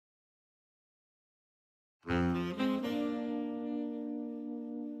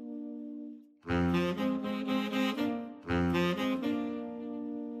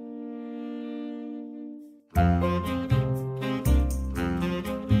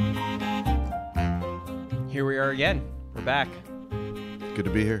Here we are again. We're back. Good to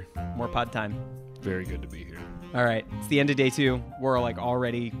be here. More pod time. Very good to be here. All right. It's the end of day 2. We're like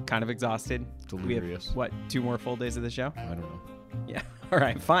already kind of exhausted. Delirious. We have, 2 more full days of the show? I don't know. Yeah. All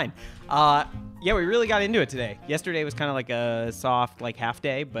right. Fine. Yeah, we really got into it today. Yesterday was kind of like a soft, like half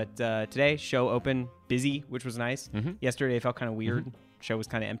day, but today, show open, busy, which was nice. Mm-hmm. Yesterday felt kind of weird. Show was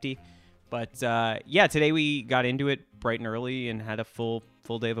kind of empty. But yeah, today we got into it bright and early and had a full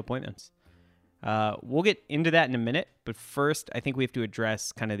day of appointments. We'll get into that in a minute, but first, I think we have to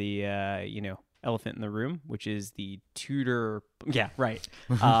address kind of the elephant in the room, which is the Tudor. Yeah, right.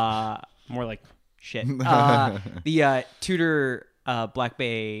 More like shit. The Tudor Black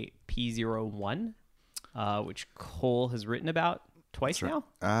Bay P01, which Cole has written about twice now.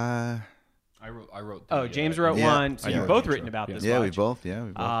 I wrote. Oh, James wrote one. So you've both written about this. Yeah, watch. we've both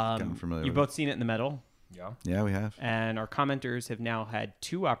gotten familiar. You've with both seen it in the metal. Yeah. Yeah, we have. And our commenters have now had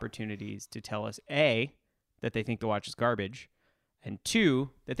 2 opportunities to tell us, A, that they think the watch is garbage, and 2,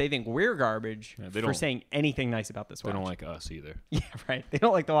 that they think we're garbage for saying anything nice about this watch. They don't like us either. Yeah, right. They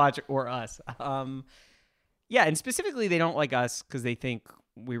don't like the watch or us. Yeah, and specifically they don't like us because they think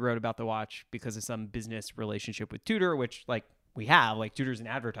we wrote about the watch because of some business relationship with Tudor, which, like, we have. Like, Tudor's an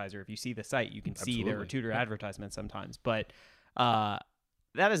advertiser. If you see the site, you can see there are Tudor advertisements sometimes. But that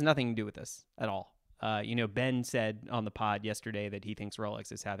has nothing to do with this at all. Ben said on the pod yesterday that he thinks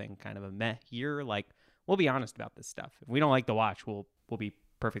Rolex is having kind of a meh year. Like, we'll be honest about this stuff. If we don't like the watch, we'll be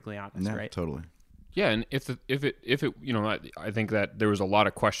perfectly honest, No, right? Totally. Yeah, and if it I think that there was a lot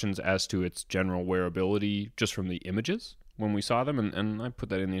of questions as to its general wearability just from the images when we saw them, and I put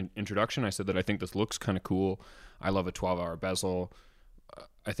that in the introduction. I said that I think this looks kind of cool. I love a 12-hour bezel.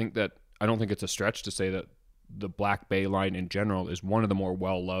 I don't think it's a stretch to say that the Black Bay line in general is one of the more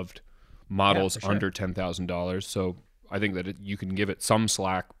well-loved models under $10,000. So I think that you can give it some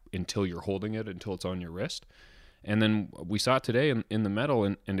slack until you're holding it, until it's on your wrist. And then we saw it today in the metal,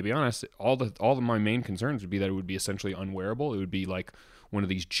 and to be honest, all of my main concerns would be that it would be essentially unwearable. It would be like one of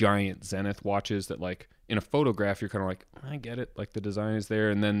these giant Zenith watches that, like, in a photograph, you're kind of like, I get it, like the design is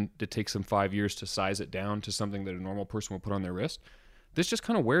there, and then it takes them 5 years to size it down to something that a normal person will put on their wrist. This just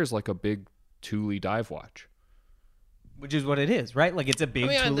kind of wears like a big Thule dive watch. Which is what it is, right? Like, it's a big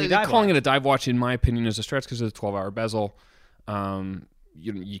Thule dive watch. Calling it a dive watch, in my opinion, is a stretch because it's a 12-hour bezel.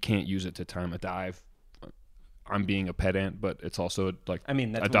 You can't use it to time a dive. I'm being a pedant, but it's also like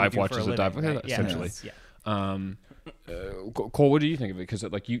that's a dive watch is a dive watch, right? Essentially. Yeah. Cole, what do you think of it? Because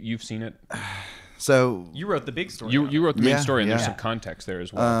like you've seen it. So You wrote the big story. You wrote the main story, and yeah. there's some context there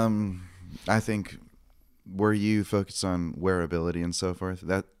as well. I think where you focus on wearability and so forth,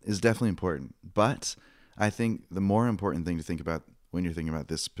 that is definitely important. But I think the more important thing to think about when you're thinking about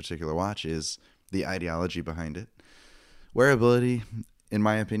this particular watch is the ideology behind it. Wearability, in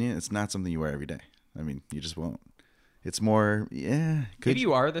my opinion, it's not something you wear every day. I mean, you just won't. It's more, If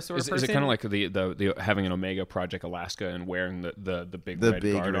you are the sort of person, is it kind of like the having an Omega Project Alaska and wearing the big red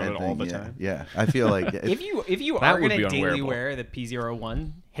guard on it all the time? Yeah, I feel like if you are going to daily wear the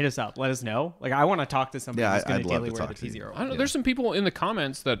P01, hit us up. Let us know. Like, I want to talk to somebody who's going to daily wear the P01. I don't know. There's some people in the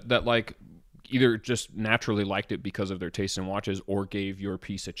comments that like either just naturally liked it because of their taste in watches, or gave your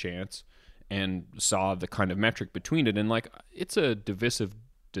piece a chance and saw the kind of metric between it. And like, it's a divisive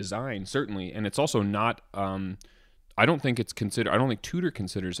design, certainly, and it's also not. I don't think Tudor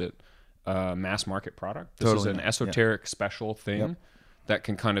considers it a mass market product. This is an esoteric special thing that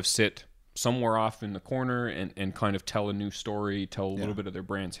can kind of sit somewhere off in the corner and kind of tell a new story, tell a little bit of their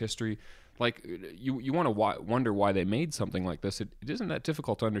brand's history. Like, you want to wonder why they made something like this. It isn't that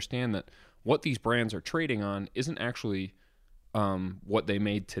difficult to understand that what these brands are trading on isn't actually what they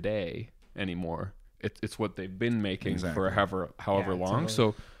made today anymore. It's what they've been making for however long. Totally.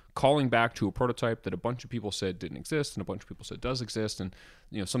 So calling back to a prototype that a bunch of people said didn't exist and a bunch of people said does exist, and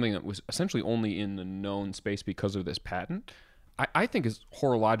something that was essentially only in the known space because of this patent, I think is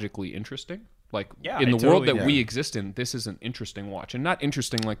horologically interesting. Like, in the world that we exist in, this is an interesting watch, and not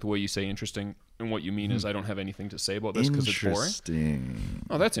interesting like the way you say interesting. And what you mean is I don't have anything to say about this because it's boring. Interesting.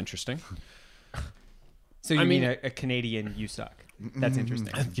 Oh, that's interesting. So you mean a Canadian you suck? That's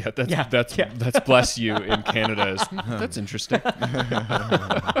interesting. That's bless you in Canada. That's interesting.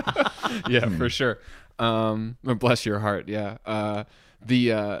 Yeah, for sure. Bless your heart. Yeah.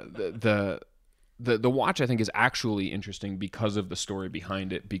 The watch, I think, is actually interesting because of the story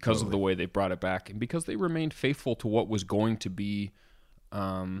behind it, because of the way they brought it back, and because they remained faithful to what was going to be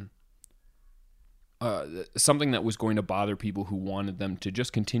something that was going to bother people who wanted them to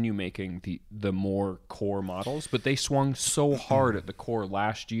just continue making the more core models. But they swung so hard at the core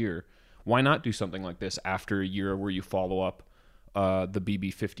last year. Why not do something like this after a year where you follow up the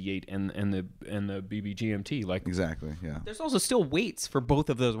BB58 and the BB GMT. Like, Exactly. Yeah. There's also still weights for both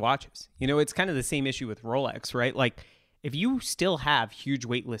of those watches. You know, it's kind of the same issue with Rolex, right? Like, if you still have huge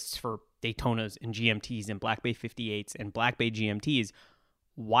wait lists for Daytonas and GMTs and Black Bay 58s and Black Bay GMTs,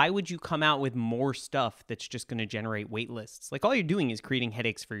 why would you come out with more stuff that's just going to generate wait lists? Like, all you're doing is creating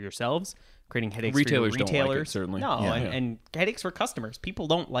headaches for yourselves, creating headaches Retailers for don't your like it, retailers. certainly. No, Yeah. and headaches for customers. People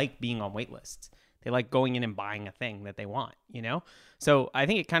don't like being on wait lists. They like going in and buying a thing that they want, you know? So I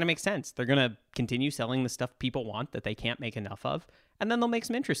think it kind of makes sense. They're going to continue selling the stuff people want that they can't make enough of. And then they'll make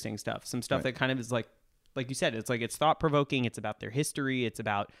some interesting stuff. Some stuff that kind of is like you said, it's thought-provoking. It's about their history. It's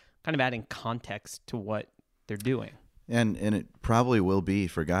about kind of adding context to what they're doing. And it probably will be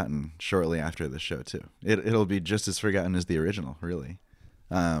forgotten shortly after the show too. It'll be just as forgotten as the original, really.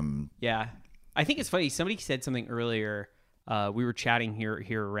 Yeah. I think it's funny. Somebody said something earlier. We were chatting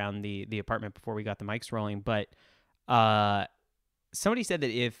here around the apartment before we got the mics rolling, but somebody said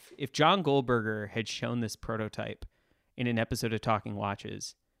that if John Goldberger had shown this prototype in an episode of Talking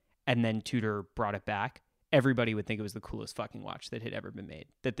Watches and then Tudor brought it back, everybody would think it was the coolest fucking watch that had ever been made.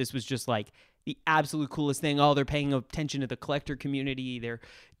 That this was just like the absolute coolest thing. Oh, they're paying attention to the collector community. They're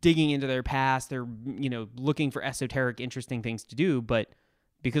digging into their past. They're, looking for esoteric, interesting things to do. But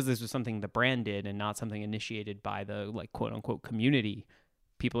because this was something the brand did and not something initiated by the like quote unquote community,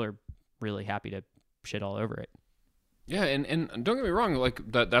 people are really happy to shit all over it. Yeah, and don't get me wrong, like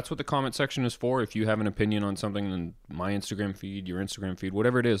that's what the comment section is for. If you have an opinion on something in my Instagram feed, your Instagram feed,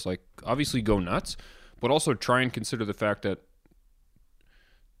 whatever it is, like obviously go nuts, but also try and consider the fact that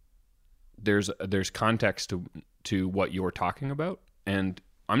there's context to what you're talking about. And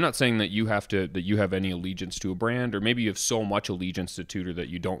I'm not saying that you have any allegiance to a brand, or maybe you have so much allegiance to Tudor that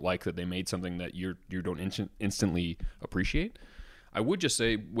you don't like that they made something that you don't instantly appreciate. I would just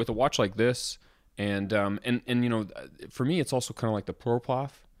say with a watch like this, and for me it's also kind of like the Proplaf.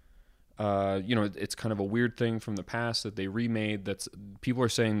 It's kind of a weird thing from the past that they remade. That's people are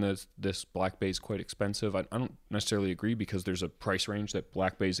saying that this Black Bay is quite expensive. I don't necessarily agree, because there's a price range that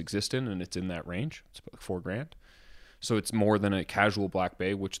Black Bays exist in, and it's in that range. It's about $4,000. So it's more than a casual Black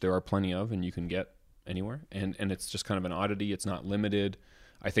Bay, which there are plenty of and you can get anywhere. And it's just kind of an oddity. It's not limited.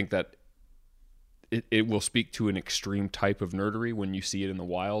 I think that it will speak to an extreme type of nerdery when you see it in the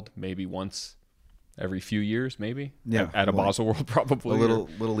wild, maybe once every few years, maybe. Yeah, At a Basel World, probably. A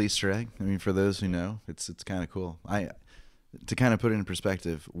little Easter egg. I mean, for those who know, it's kind of cool. To kind of put it in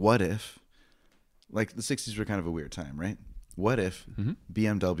perspective, what if, like, the 60s were kind of a weird time, right? What if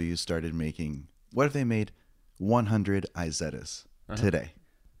BMW started making, what if they made 100 Izettas today?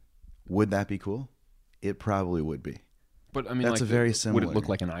 Would that be cool? It probably would be. But I mean, that's like, a very similar. Would it look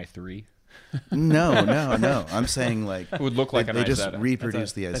like an i3? No. I'm saying like It would look like an they just Izetta.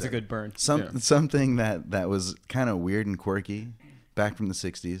 reproduced the Izetta. That's a good burn. Something that was kind of weird and quirky back from the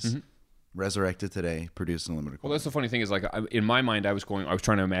 60s, resurrected today, produced in limited Well, quantity. that's the funny thing is, like, in my mind, I was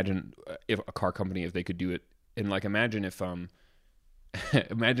trying to imagine if a car company, if they could do it, and like imagine if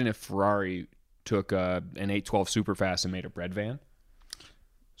Ferrari took an 812 Superfast and made a bread van.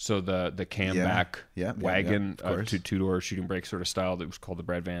 So the cam back wagon, two-door shooting brake sort of style, that was called the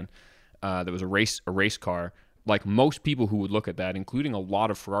bread van. That was a race car. Like, most people who would look at that, including a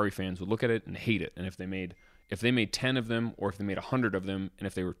lot of Ferrari fans, would look at it and hate it. And if they made 10 of them, or if they made 100 of them, and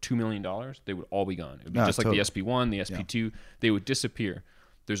if they were $2 million, they would all be gone. It would be just like the SP1, the SP2. They would disappear.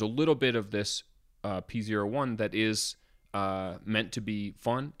 There's a little bit of this P01 that is meant to be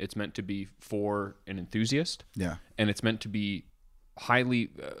fun. It's meant to be for an enthusiast. Yeah. And it's meant to be highly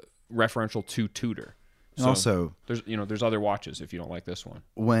referential to Tudor. So also, there's other watches if you don't like this one.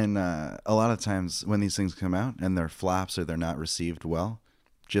 When a lot of times when these things come out and they're flops or they're not received well,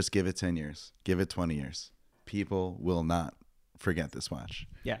 just give it 10 years, give it 20 years. People will not forget this watch.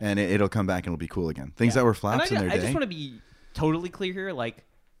 Yeah. And it'll come back and it'll be cool again. Things that were flops in their day. I just want to be totally clear here. Like,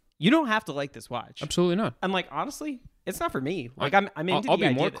 you don't have to like this watch. Absolutely not. I'm like, honestly, it's not for me. Like, I'm into I'll the be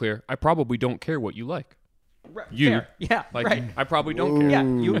idea more that- clear. I probably don't care what you like. Right, You. fair. Yeah. Like, right. I probably don't care.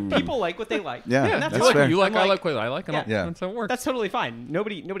 Yeah. People like what they like. Yeah, And that's you like fair. what you like. I'm I like, like what I like. And Yeah. that's how it works. That's totally fine.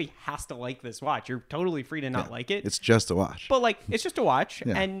 Nobody has to like this watch. You're totally free to not like it. It's just a watch. But like, it's just a watch,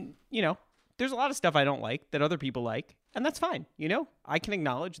 Yeah. and there's a lot of stuff I don't like that other people like, and that's fine. I can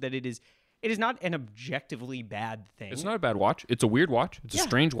acknowledge that it is not an objectively bad thing. It's not a bad watch. It's a weird watch. It's a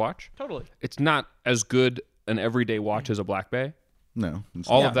strange watch. Totally. It's not as good an everyday watch as a Black Bay. No. It's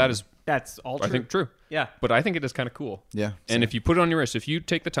All not. of that is, That's all true. I think, true. Yeah. But I think it is kind of cool. Yeah. And if you put it on your wrist, if you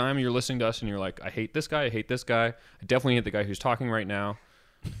take the time and you're listening to us and you're like, I hate this guy, I hate this guy, I definitely hate the guy who's talking right now,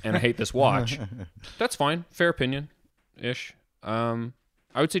 and I hate this watch, that's fine. Fair opinion-ish. I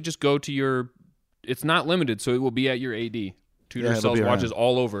would say just go to your... It's not limited, so it will be at your AD. Tudor Yeah, it'll sells be watches around.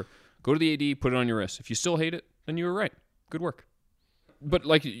 all over. Go to the AD, put it on your wrist. If you still hate it, then you were right. Good work. But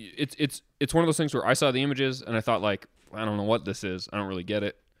like it's one of those things where I saw the images and I thought like, I don't know what this is. I don't really get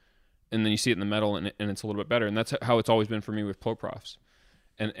it. And then you see it in the metal and it's a little bit better. And that's how it's always been for me with Pro Profs.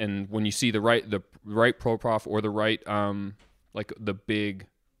 And when you see the right Pro Prof or the right like the big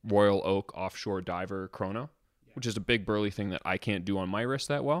Royal Oak offshore diver chrono, which is a big burly thing that I can't do on my wrist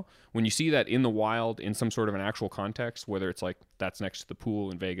that well. When you see that in the wild in some sort of an actual context, whether it's like that's next to the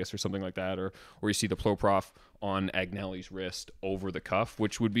pool in Vegas or something like that, or you see the Pro Prof on Agnelli's wrist over the cuff,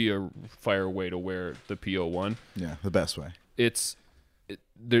 which would be a fire way to wear the PO1. Yeah, the best way.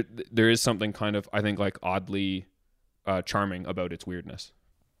 There is something kind of, I think, like oddly charming about its weirdness.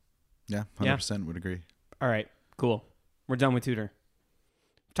 Yeah, 100% would agree. All right, cool. We're done with Tudor.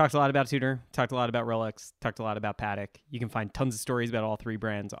 Talked a lot about Tudor, talked a lot about Rolex, talked a lot about Patek. You can find tons of stories about all three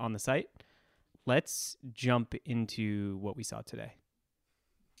brands on the site. Let's jump into what we saw today.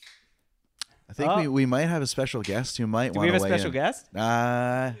 I think we might have a special guest who might Do want we to have a weigh special in. guest?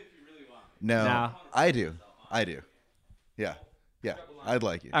 No, No. I do. Yeah, I'd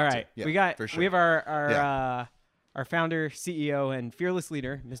like you. All right, Yeah, we got for sure. we have our founder, CEO, and fearless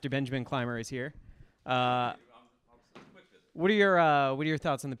leader, Mr. Benjamin Clymer, is here. What are your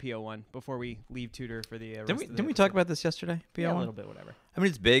thoughts on the PO1 before we leave Tudor for the? Didn't we talk about this yesterday? PO1? Yeah, a little bit, whatever. I mean,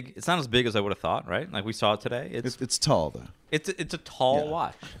 it's big. It's not as big as I would have thought, right? Like we saw it today. It's tall though. It's a tall Yeah.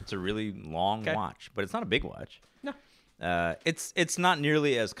 watch. It's a really long Okay. watch, but it's not a big watch. No. It's not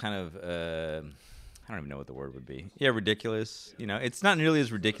nearly as kind of I don't even know what the word would be. Yeah, ridiculous. You know, it's not nearly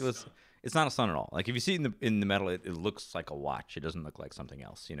as ridiculous. It's not a sun at all. Like if you see it in the metal, it looks like a watch. It doesn't look like something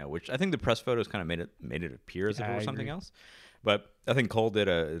else. You know, which I think the press photos kind of made it appear as if Yeah, it I was something agree. else. But I think Cole did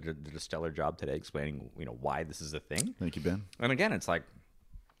a stellar job today explaining why this is a thing. Thank you, Ben. And again, it's like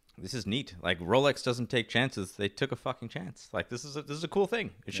this is neat. Like Rolex doesn't take chances; they took a fucking chance. Like this is a cool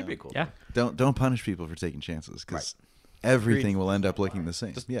thing. It should be a cool. Yeah. thing. Don't punish people for taking chances because everything will end up looking the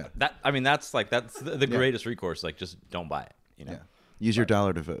same. Yeah. That's the greatest recourse. Like just don't buy it. You know. Yeah. Use your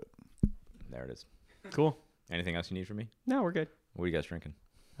dollar to vote. There it is. Cool. Anything else you need from me? No, we're good. What are you guys drinking?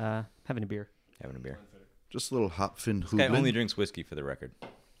 Having a beer. Having a beer. Just a little Hopfen This guy Hublin. only drinks whiskey for the record.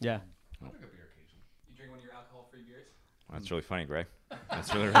 Yeah. You drink one of your alcohol-free beers? That's really funny, Greg.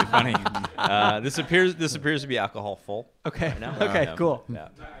 That's really funny. This appears to be alcohol full. Okay. Right now. Okay. Cool. Yeah.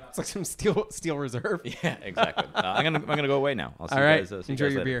 It's like some steel reserve. Yeah. Exactly. I'm gonna go away now. I'll see All you right. guys. See you Enjoy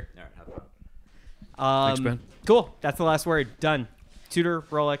guys your later. beer. All right. Have fun. Thanks, Ben. Cool. That's the last word. Done. Tudor,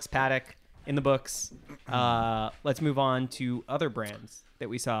 Rolex, Patek in the books. Let's move on to other brands that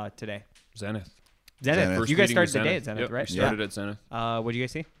we saw today. Zenith. Zenith. First You guys meeting with started the day at Zenith, Yep, right? We started at Zenith. What did you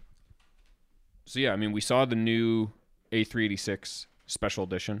guys see? So yeah, I mean, we saw the new A386 special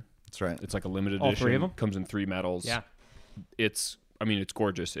edition. That's right. It's like a limited All edition. three of 'em? Comes in 3 metals. Yeah. It's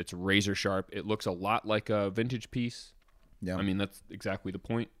gorgeous. It's razor sharp. It looks a lot like a vintage piece. Yeah. I mean, that's exactly the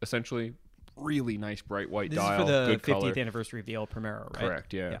point, essentially. Really nice bright white This dial. is for the good 50th color. anniversary of the El Primero, right?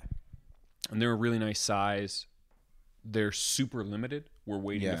 Correct, yeah. Yeah. And they're a really nice size. They're super limited. We're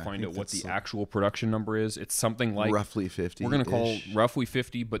waiting Yeah, to I find think out what the that's actual production number is. It's something like roughly 50. we're going to call roughly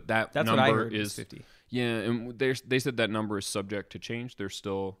 50, but that That's number what I heard is was 50. Yeah, and they said that number is subject to change. They're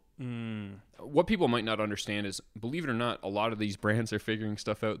still what people might not understand is, believe it or not, a lot of these brands are figuring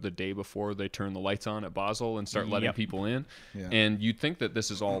stuff out the day before they turn the lights on at Basel and start letting Yep. people in. Yeah. And you'd think that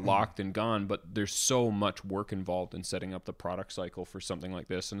this is all locked and gone, but there's so much work involved in setting up the product cycle for something like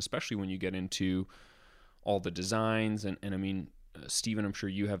this, and especially when you get into all the designs and I mean, Steven, I'm sure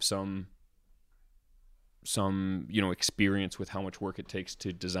you have some experience with how much work it takes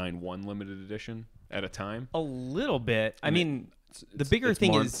to design one limited edition at a time. A little bit. I mean, the It's- bigger it's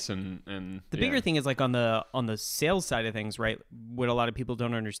thing months is and the yeah. bigger thing is like on the sales side of things, right? What a lot of people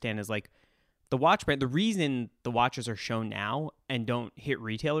don't understand is like the watch brand. The reason the watches are shown now and don't hit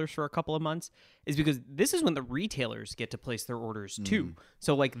retailers for a couple of months is because this is when the retailers get to place their orders too.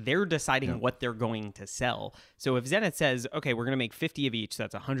 So like they're deciding what they're going to sell. So if Zenith says, okay, we're going to make 50 of each,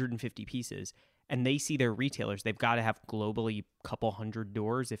 that's 150 pieces, and they see their retailers, they've got to have globally a couple hundred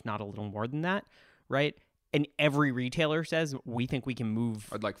doors, if not a little more than that, right? And every retailer says, we think we can move.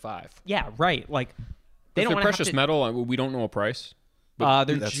 I'd like 5. Yeah, right. Like they If don't they're want precious to. metal. We don't know a price. They're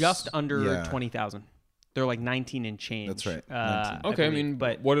That's- just under yeah. 20,000. They're like 19 and change. That's right, 19. Okay, I believe. mean,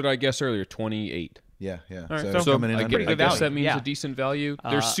 but what did I guess earlier? 28. Yeah. right, So, so- it's coming in I, under guess, it. I guess value. that means Yeah. a decent value.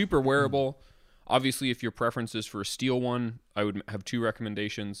 They're super wearable. Obviously, if your preference is for a steel one, I would have 2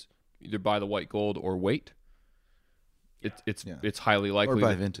 recommendations: either buy the white gold or wait. It's highly likely or buy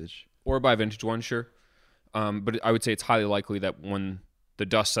that- vintage. or buy a vintage one, sure. But I would say it's highly likely that when the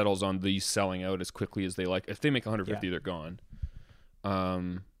dust settles on these selling out as quickly as they like, if they make 150, they're gone.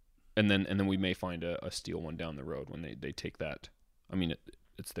 And then we may find a steel one down the road when they take that. I mean,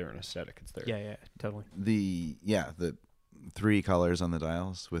 it's there in aesthetic. It's there. Yeah, totally. The 3 colors on the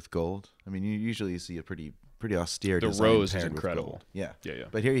dials with gold. I mean, you usually see a pretty austere The design rose is paired with incredible. gold. Yeah. Yeah.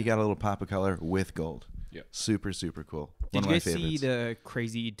 But here you got a little pop of color with gold. Yeah. Super, super cool. Did One you of my guys see favorites. the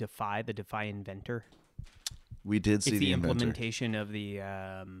crazy the Defy Inventor? We did see It's the Inventor. implementation of the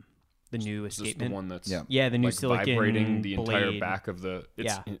new Is this the escapement. one that's Yeah. The new like silicon vibrating the entire blade. back of the?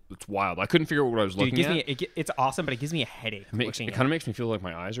 It's, Yeah. it's wild. I couldn't figure out what I was Dude, it looking gives at. me it's awesome, but it gives me a headache. It looking kind of makes me feel like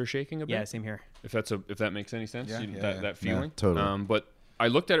my eyes are shaking a bit. Yeah, same here. If that makes any sense, Yeah, You- yeah, that yeah. that feeling. Yeah, totally. But I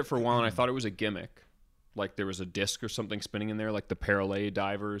looked at it for a while and I thought it was a gimmick. Like there was a disc or something spinning in there, like the parallel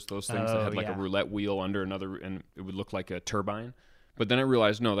divers, those things that Oh, had like yeah. a roulette wheel under another, and it would look like a turbine. But then I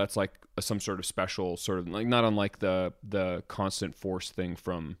realized, no, that's like some sort of special, sort of like not unlike the constant force thing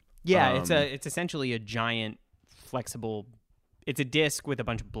from. Yeah, it's essentially a giant flexible. It's a disc with a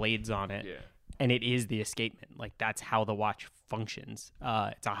bunch of blades on it. Yeah. And it is the escapement. Like that's how the watch functions.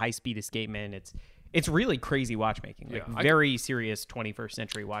 It's a high speed escapement. It's really crazy watchmaking. Like Yeah, very serious 21st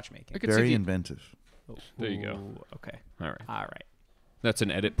century watchmaking. I could see Very the- inventive. There you go. Ooh, okay. All right, All right. that's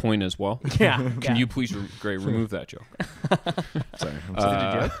an edit point as well. Yeah. Can you please, Gray, remove that joke? Sorry. I'm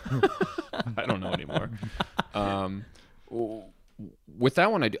sorry. I don't know anymore. With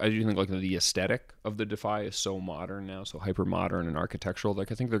that one, I do think like the aesthetic of the Defy is so modern now, so hyper modern and architectural.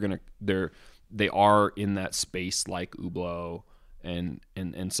 Like I think they are in that space like Hublot and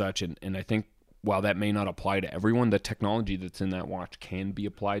such, and I think while that may not apply to everyone, the technology that's in that watch can be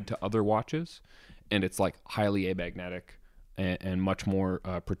applied to other watches, and it's like highly amagnetic and much more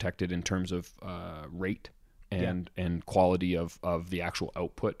protected in terms of rate and quality of the actual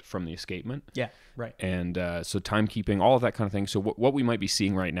output from the escapement. Yeah. Right. And so timekeeping, all of that kind of thing. So what we might be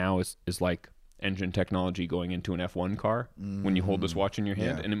seeing right now is like engine technology going into an F1 car when you hold this watch in your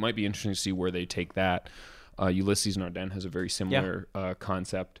hand. Yeah. And it might be interesting to see where they take that. Ulysses Nardin has a very similar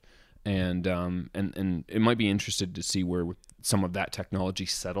concept. And it might be interested to see where some of that technology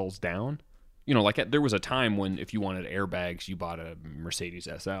settles down. You know, like there was a time when if you wanted airbags, you bought a Mercedes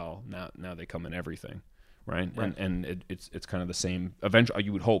SL. Now they come in everything. Right. And it's kind of the same. Eventually,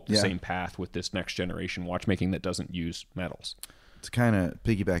 you would hope the same path with this next generation watchmaking that doesn't use metals. To kind of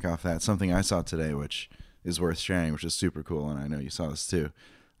piggyback off that, something I saw today, which is worth sharing, which is super cool, and I know you saw this too.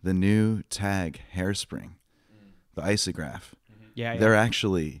 The new Tag hairspring, the isograph. Yeah. They're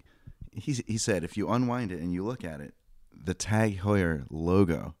actually, he said, if you unwind it and you look at it, the Tag Heuer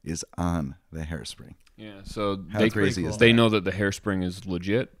logo is on the hairspring. Yeah. So How crazy is they that? know that the hairspring is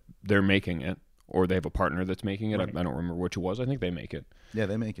legit. They're making it, or they have a partner that's making it. Right. I don't remember which it was. I think they make it. Yeah,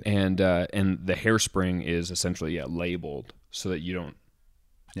 they make it. And the hairspring is essentially labeled so that you don't.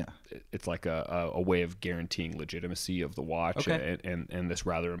 Yeah. It's like a way of guaranteeing legitimacy of the watch Okay. and this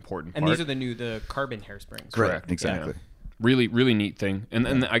rather important And part. these are the carbon hairsprings. Correct. Right, exactly. Yeah. Really, really neat thing.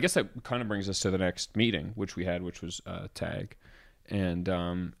 And I guess that kind of brings us to the next meeting, which we had, which was TAG. And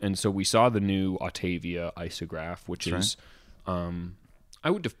so we saw the new Autavia isograph, which That's is, I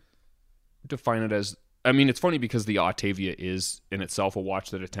would define it as, I mean, it's funny because the Autavia is in itself a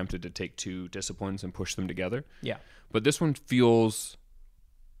watch that attempted to take two disciplines and push them together. Yeah. But this one feels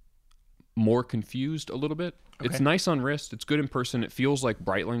more confused a little bit. It's Okay. nice on wrist. It's good in person. It feels like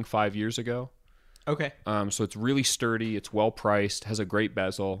Breitling 5 years ago. Okay. So it's really sturdy. It's well priced. Has a great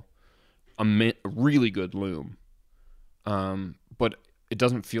bezel. A really good loom. But it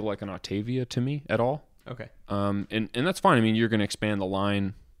doesn't feel like an Autavia to me at all. Okay. And that's fine. I mean, you're going to expand the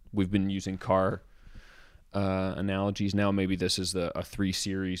line. We've been using car analogies. Now maybe this is a 3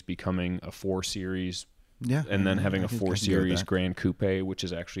 Series becoming a 4 Series. Yeah. And then having I a think 4 I can go with Series that. Grand Coupe, which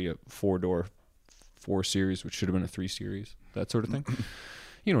is actually a 4-door 4 Series, which should have been a 3 Series. That sort of thing.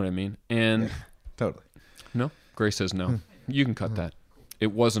 You know what I mean? And Totally. no, Grace says no. You can cut that.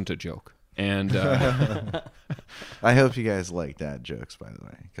 It wasn't a joke. And I hope you guys like dad jokes, by the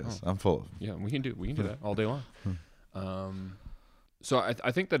way, because I'm full of them. yeah, we can do that all day long. So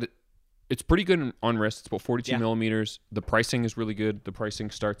I think that it's pretty good on wrist. It's about 42 Yeah. millimeters. The pricing is really good. The pricing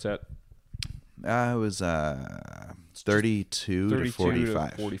starts at I was 32 to 32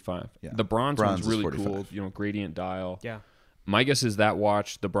 45. to 45. Yeah. The bronze Bronze one's is really 45. cool. You know, gradient dial. Yeah. My guess is that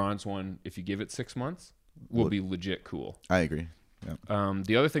watch, the bronze one, if you give it 6 months, will be legit cool. I agree. Yeah.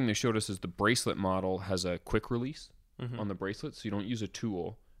 The other thing they showed us is the bracelet model has a quick release on the bracelet, so you don't use a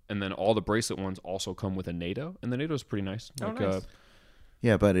tool. And then all the bracelet ones also come with a NATO, and the NATO is pretty nice. Oh, nice.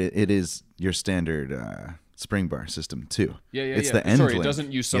 Yeah, but it is your standard spring bar system too. It's the end Sorry, link. it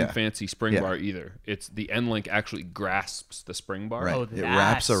doesn't use some Yeah. fancy spring Yeah. bar either. It's the end link actually grasps the spring bar. Right. Oh, It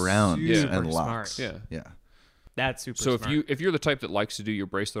wraps that's around super and locks. smart. Yeah. That's super So smart. if you're the type that likes to do your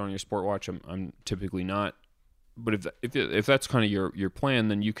bracelet on your sport watch, I'm typically not. But if that's kind of your plan,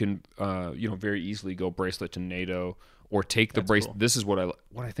 then you can very easily go bracelet to NATO or take the bracelet. cool. This is what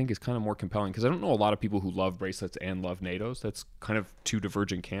I think is kind of more compelling, because I don't know a lot of people who love bracelets and love NATOs. That's kind of two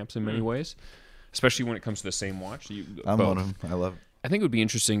divergent camps in many ways, especially when it comes to the same watch. I'm both. one of them. I love it. I think it would be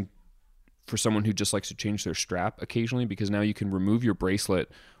interesting for someone who just likes to change their strap occasionally, because now you can remove your bracelet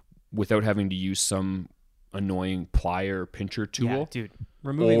without having to use some annoying plier pincher tool, yeah, dude.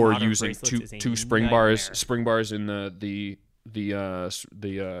 Removing or modern using bracelets is a two spring bars in the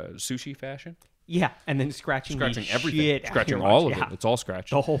sushi fashion, Yeah, and then scratching the everything, shit out scratching of your all watch. of Yeah. it. It's all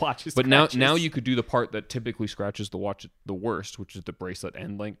scratched. The whole watch is But now scratches. you could do the part that typically scratches the watch the worst, which is the bracelet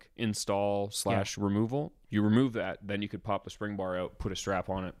end link install / removal. You remove that, then you could pop the spring bar out, put a strap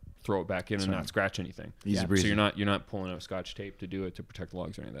on it, throw it back in, and not scratch anything. Easy breezy. So you're not pulling out Scotch tape to do it to protect the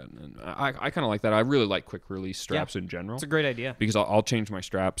lugs or any of that. And I kind of like that. I really like quick release straps in general. It's a great idea. Because I'll change my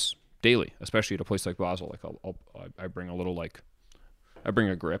straps daily, especially at a place like Basel. Like I bring a little I bring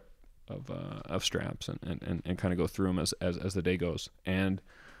a grip of straps and kind of go through them as the day goes. And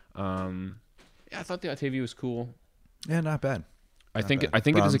I thought the Octavia was cool. Yeah, not bad. I think it is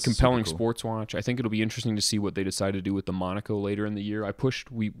a Bronze, compelling super cool. sports watch. I think it'll be interesting to see what they decide to do with the Monaco later in the year.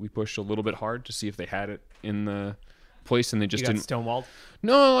 We pushed a little bit hard to see if they had it in the place, and they just You got didn't. stonewalled.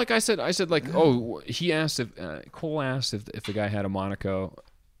 No, like I said like, he asked if Cole asked if the guy had a Monaco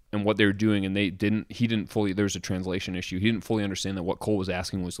and what they were doing, and he didn't fully. There was a translation issue. He didn't fully understand that what Cole was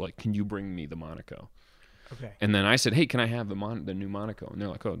asking was like, "Can you bring me the Monaco?" Okay. And then I said, "Hey, can I have the new Monaco?" And they're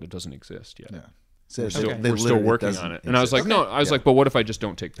like, "Oh, that doesn't exist yet." Yeah. So We're still, Okay. we're still working on it. And I was like, no, I was Yeah. like, but what if I just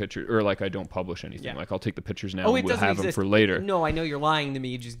don't take pictures, or like I don't publish anything? Yeah. Like I'll take the pictures now Oh, it and we'll doesn't have them exist. for later. No, I know you're lying to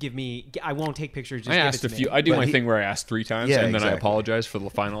me. Just give me. I won't take pictures. Just I give asked it a to few. Me. I do But my he- thing where I ask 3 times Yeah, and then I exactly. apologize for the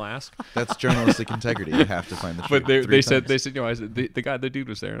final ask. That's journalistic integrity. You have to find the But truth. they said, I said, the dude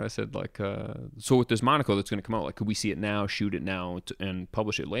was there, and I said, like, so with this Monaco that's going to come out, like, could we see it now, shoot it now, and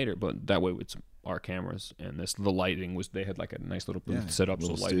publish it later? But that way, it's our cameras, and the lighting they had like a nice little booth Yeah, set up, so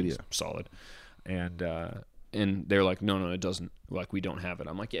little the lighting was studio. solid, and they're like, no, it doesn't, like, we don't have it.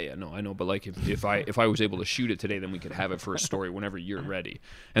 I'm like, yeah, no, I know, but like, if I was able to shoot it today, then we could have it for a story whenever you're ready.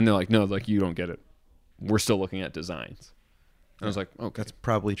 And they're like, no, like, you don't get it. We're still looking at designs. And I was like, okay. That's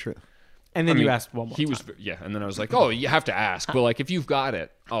probably true. And then I you mean, asked one more. He time. was, yeah, and then I was like, "Oh, you have to ask." But like, if you've got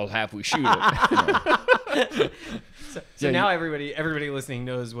it, I'll happily shoot it. So Yeah, now everybody listening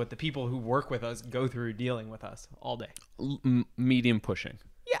knows what the people who work with us go through dealing with us all day. Medium pushing.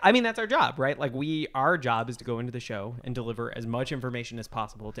 Yeah, I mean that's our job, right? Like our job is to go into the show and deliver as much information as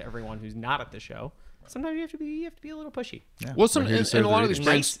possible to everyone who's not at the show. Sometimes you have to be a little pushy. Yeah. Well, We're here to serve and a the lot of these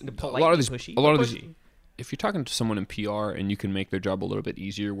readers. brands, Nice, a lot of these, politely pushy, a lot of but these. pushy. If you're talking to someone in PR and you can make their job a little bit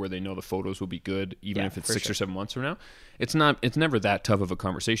easier, where they know the photos will be good, even Yeah, if it's for 6 sure. or 7 months from now, it's never that tough of a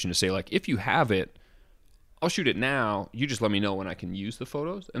conversation to say, like, if you have it, I'll shoot it now. You just let me know when I can use the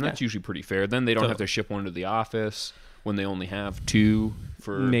photos, and that's usually pretty fair. Then they don't have to ship one to the office when they only have 2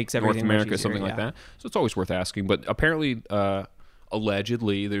 for Makes North everything much America, easier, something like yeah. that. So it's always worth asking. But apparently,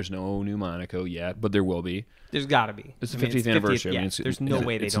 allegedly, there's no new Monaco yet, but there will be. There's got to be. It's the I mean, 50th anniversary. Yeah, I mean, there's no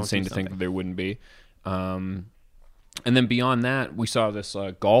way they it's don't insane do to think that something. there wouldn't be. And then beyond that, we saw this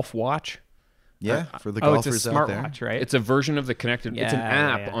golf watch. Yeah, for the Oh, it's golfers a out there. smartwatch, right? It's a version of the connected. It's an Yeah,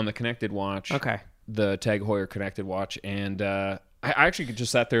 app yeah. on the connected watch. Okay. The Tag Heuer connected watch, and I actually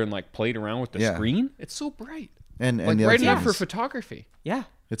just sat there and like played around with the Yeah. screen. It's so bright, And like the right other enough thing for is, photography. Yeah.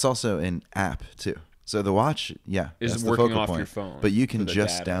 it's also an app too. So the watch, Is that's the working focal off point, your phone but you for can the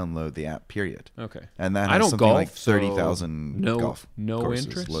just data. download the app. Period. Okay, And that I has don't something golf, like so 30,000 no- golf no courses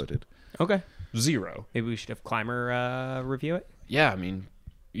interest? loaded. Okay. 0. Maybe we should have Climber review it. Yeah, I mean,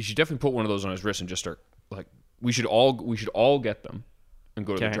 you should definitely put one of those on his wrist and just start like. We should all get them and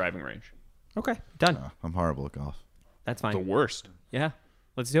go to the Okay. driving range. Okay. Done. I'm horrible at golf. That's The fine. worst. Yeah.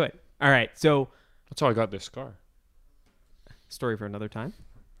 Let's do it. All right. So, That's how I got this scar. story for another time.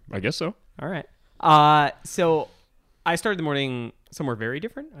 I guess so. All right. So I started the morning somewhere very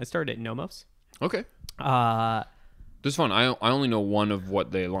different. I started at Nomos. Okay. Uh, This is fun. I only know one of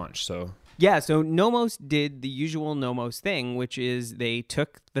what they launched, so yeah, so Nomos did the usual Nomos thing, which is they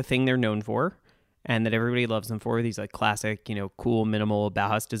took the thing they're known for and that everybody loves them for, these like classic, cool, minimal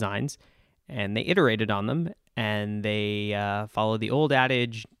Bauhaus designs, and they iterated on them, and they followed the old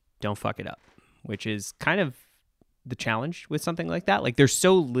adage, don't fuck it up, which is kind of the challenge with something like that. Like there's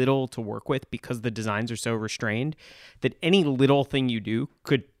so little to work with because the designs are so restrained that any little thing you do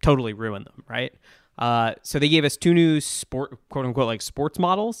could totally ruin them, right? So they gave us 2 new sport, quote unquote, like sports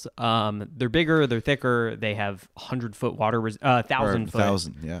models. They're bigger, they're thicker. They have 100-foot water, 1,000 foot,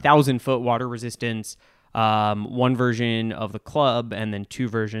 1,000, yeah. 1,000-foot water resistance. one version of the club, and then 2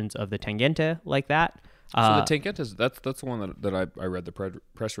 versions of the Tangente like that. So the Tangenta's that's the one that I read the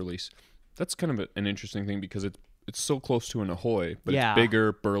press release. That's kind of an interesting thing because it's so close to an Ahoy, but Yeah. it's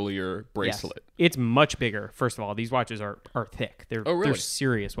bigger, burlier Yes. bracelet. It's much bigger. First of all, these watches are thick. They're Oh, really? they're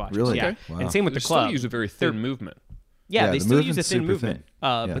serious watches. Really? Yeah. Okay. Wow. And same with They the club. still use a very thin movement. Yeah, Yeah, they the still use a movement's thin super movement. thin.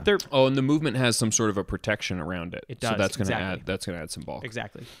 But Yeah. they're Oh, and the movement has some sort of a protection around it. It So does, that's going to exactly. add some bulk.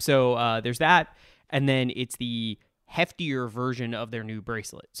 exactly. So there's that, and then it's the heftier version of their new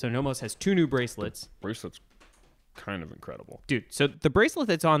bracelet. So Nomos has 2 new bracelets. Bracelet's kind of incredible. Dude, so the bracelet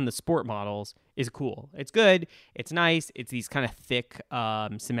that's on the sport models is cool. It's good. It's nice. It's these kind of thick,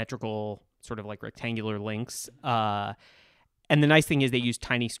 symmetrical, sort of like rectangular links. And the nice thing is they use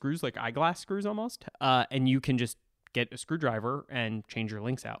tiny screws, like eyeglass screws almost. And you can just get a screwdriver and change your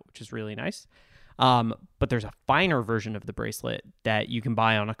links out, which is really nice. But there's a finer version of the bracelet that you can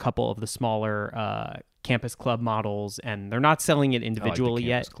buy on a couple of the smaller Campus Club models, and they're not selling it individually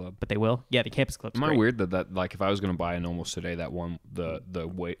yet, Campus Club. but they will. Yeah, the Campus Club's Am I great. weird that like if I was going to buy an Nomos today, that one the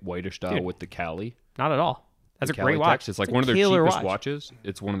whitish style Dude. with the Cali, Not at all. That's a Cali great watch. text, it's like a one of their killer cheapest watch. watches.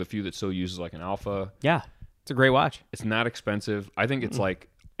 It's one of the few that still uses like an Alpha. Yeah, it's a great watch. It's not expensive. I think it's like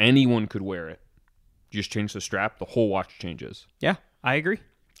anyone could wear it. You just change the strap, the whole watch changes. Yeah, I agree.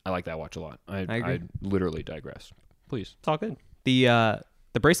 I like that watch a lot. I agree. literally digress. Please. It's all good. The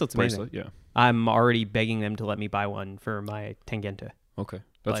bracelet's amazing. Bracelet, yeah. I'm already begging them to let me buy one for my Tangente. Okay.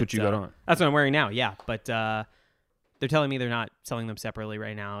 That's But, what you got on. That's what I'm wearing now. Yeah, but they're telling me they're not selling them separately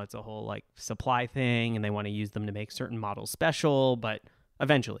right now. It's a whole like supply thing, and they want to use them to make certain models special. But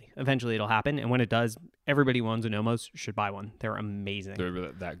eventually it'll happen. And when it does, everybody who owns a Nomos should buy one. They're amazing.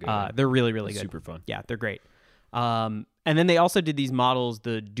 They're that good. They're really, really good. Super fun. Yeah, they're great. And then they also did these models,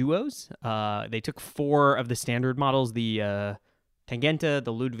 the duos. They took 4 of the standard models, the Tangente,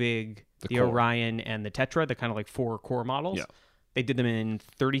 the Ludwig, the core. Orion, and the Tetra, the kind of like 4 core models. Yeah. They did them in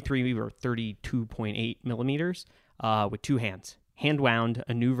 33 or 32.8 millimeters with 2 hands. Hand wound,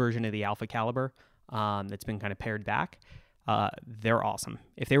 a new version of the Alpha Caliber that's been kind of pared back. They're awesome.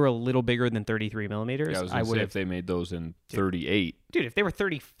 If they were a little bigger than 33 millimeters, Yeah, I was I gonna would say have. if they made those in 38. Dude, if they were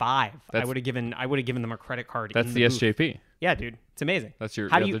 35, I That's- would have given them a credit card. That's in the booth. SJP. Yeah, dude, it's amazing. That's your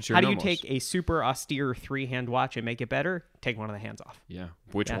how do yeah, you that's your how do you Nomos. take a super austere 3-hand watch and make it better? Take one of the hands off. Yeah.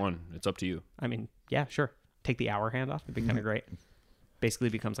 Which Yeah. one? It's up to you. I mean, yeah, sure. Take the hour hand off. It'd be kind of great. Basically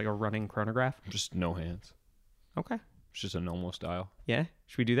becomes like a running chronograph. Just no hands. Okay. It's just a Nomo style. Yeah.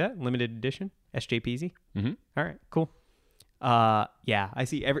 Should we do that? Limited edition? SJPZ? Mm-hmm. All right, cool. Yeah, I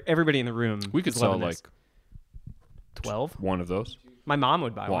see everybody in the room. We could is sell loving like this. 12. one of those. My mom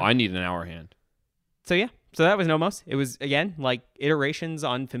would buy Well, one. I need an hour hand. So yeah, so that was Nomos. It was again like iterations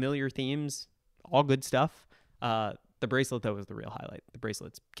on familiar themes, all good stuff. The bracelet though was the real highlight. The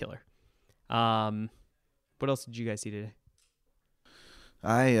bracelet's killer. What else did you guys see today?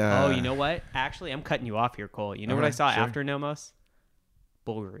 I You know what? Actually, I'm cutting you off here, Cole. You know what I Okay, saw sure. after Nomos?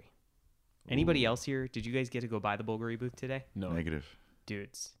 Bulgari. Anybody else here? Did you guys get to go buy the Bulgari booth today? No. negative.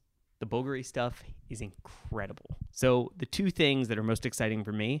 Dudes, the Bulgari stuff is incredible. So the 2 things that are most exciting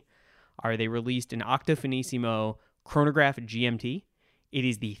for me are they released an Octo Finissimo chronograph GMT. It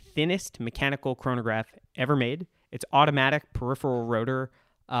is the thinnest mechanical chronograph ever made. It's automatic peripheral rotor.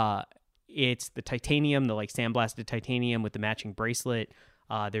 It's the titanium, the like sandblasted titanium with the matching bracelet.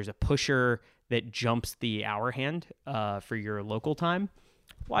 There's a pusher that jumps the hour hand for your local time.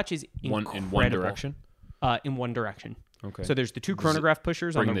 Watch is incredible. In one direction. In one direction. Okay. So there's the 2 Does it chronograph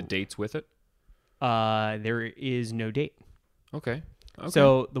pushers on Bring the the dates with it. there is no date. Okay.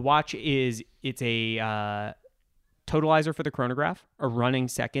 So the watch it's a totalizer for the chronograph, a running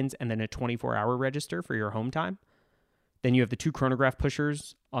seconds, and then a 24-hour register for your home time. Then you have the 2 chronograph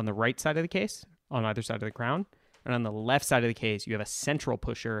pushers on the right side of the case, on either side of the crown. And on the left side of the case, you have a central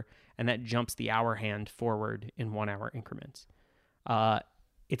pusher, and that jumps the hour hand forward in 1-hour increments.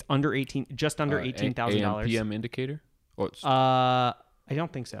 It's under just under $18,000. AM PM indicator. Oh, it's, I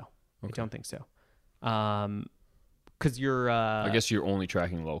don't think so. I Okay. don't think so. Because you're I guess you're only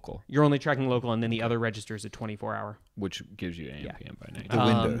tracking local, you're only tracking local, and then the other register is a 24-hour. which gives you AM Yeah. PM by night. The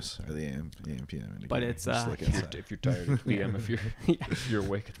Um, windows are the AM PM indicator. but it's, Just look If you're, inside. if you're tired, it's PM. If you're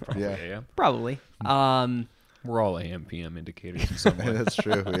awake, it's probably Yeah. AM. Probably. We're all AM PM indicators in some way. That's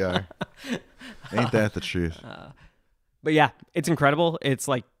true. We are. Ain't that the truth? But yeah, it's incredible. It's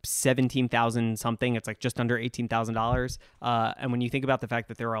like 17,000 something. It's like just under $18,000. And when you think about the fact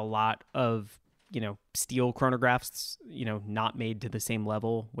that there are a lot of steel chronographs, not made to the same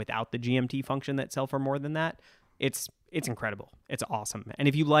level without the GMT function that sell for more than that, it's incredible. It's awesome. And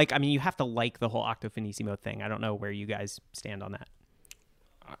if you you have to like the whole Octo Finissimo thing. I don't know where you guys stand on that.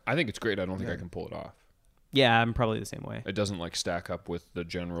 I think it's great. I don't think I can pull it off. Yeah, I'm probably the same way. It doesn't like stack up with the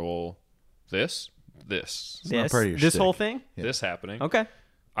general this not part of your This shtick. whole thing? Yeah. this happening. Okay.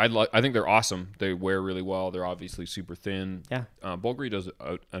 I think they're awesome. They wear really well. They're obviously super thin. Yeah. Bulgari does.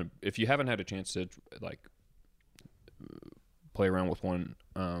 If you haven't had a chance to like play around with one,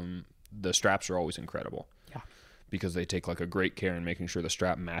 the straps are always incredible. Yeah. Because they take like a great care in making sure the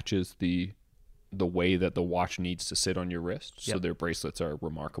strap matches the way that the watch needs to sit on your wrist. So Yep. their bracelets are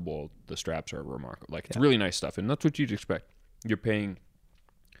remarkable. The straps are remarkable. Like it's really nice stuff, and that's what you'd expect. You're paying,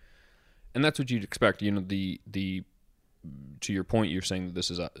 and that's what you'd expect. You know, the to your point, you're saying that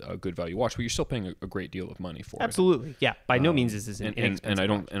this is a good value watch, but you're still paying a great deal of money for it. Absolutely. Yeah. By no means is this an And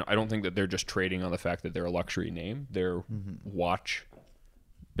inexpensive I don't think that they're just trading on the fact that they're a luxury name. Their watch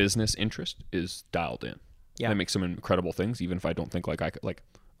business interest is dialed in. Yeah. They make some incredible things, even if I don't think I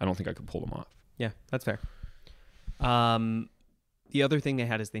don't think I could pull them off. Yeah, that's fair. The other thing they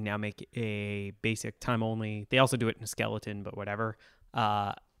had is they now make a basic time only. They also do it in a skeleton, but whatever.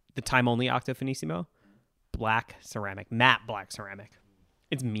 The time only Octo Finissimo, black ceramic, matte black ceramic.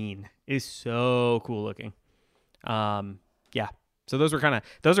 It's mean. It is so cool looking. Yeah. So those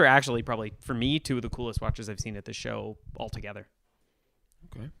are actually probably for me two of the coolest watches I've seen at the show altogether.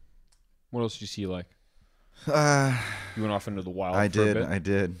 Okay. What else did you see? Like Uh, you went off into the wild. I for a did. bit? I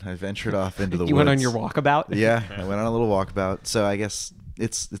did. I ventured off into the You woods. went on your walkabout? Yeah, I went on a little walkabout. So I guess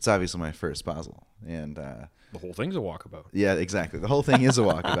it's obviously my first Basel, and The whole thing's a walkabout. yeah, exactly. The whole thing is a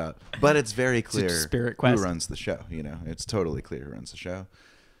walkabout, but it's very clear Spirit who Quest. runs the show. You know, it's totally clear who runs the show.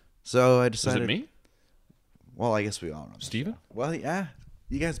 So I Is decided. it me? Well, I guess we all run. the Steven? show. Well, yeah,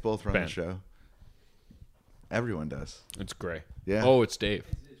 you guys both run Ben. the show. Everyone does. It's Gray. Yeah. Oh, it's Dave.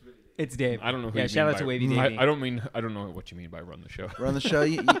 It's Dave. I don't know who Yeah, you shout mean out to by- Wavy Davey. I don't know what you mean by run the show. Run the show.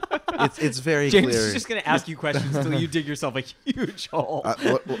 It's very James clear. is just going to ask you questions until you dig yourself a huge hole.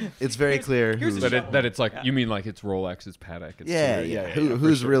 It's very clear. here's who, the That it's like you mean like it's Rolex, it's Patek, it's yeah, Tinder. yeah. for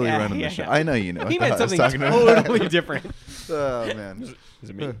Who's sure. really Yeah, running yeah, the show? yeah. I know you know. He what meant the hell I was something talking about. totally different. Oh man. Is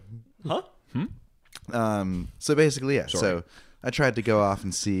it me? Huh? So basically, yeah. Sorry. So I tried to go off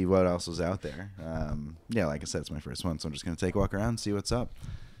and see what else was out there. Yeah, like I said, it's my first one, so I'm just gonna take a walk around, see what's up.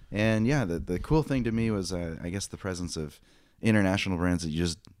 And yeah, the cool thing to me was, I guess, the presence of international brands that you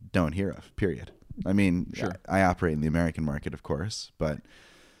just don't hear of. Period. I mean, Sure. I operate in the American market, of course, but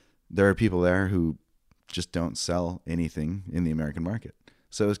there are people there who just don't sell anything in the American market.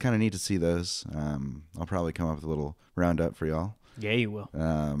 So it was kind of neat to see those. I'll probably come up with a little roundup for y'all. Yeah, you will.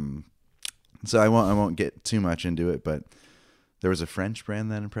 So I won't get too much into it, but there was a French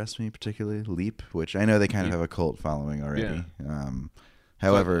brand that impressed me particularly, Leap, which I know they kind of Leap. have a cult following already. Yeah.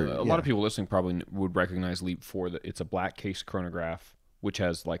 However, a lot of people listening probably would recognize Leap for that. It's a black case chronograph which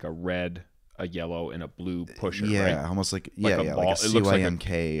has like a red, a yellow, and a blue pusher. yeah, right? almost like Like a like ball. a It looks like a-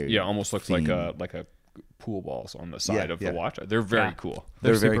 CYMK. Yeah, almost looks like theme. a pool balls on the side Yeah, of yeah. the watch. They're very Yeah. cool.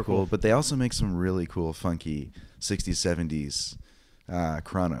 They're They're very super cool, cool. but they also make some really cool, funky 60s, 70s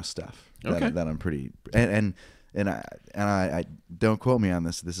chrono stuff. Okay. That I'm pretty and I don't quote me on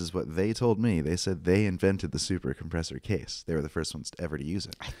this. This is what they told me. They said they invented the super compressor case. They were the first ones ever to use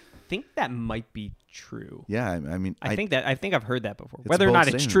it. I think that might be true. Yeah, I mean, I think I've heard that before. It's a Whether or bold not it's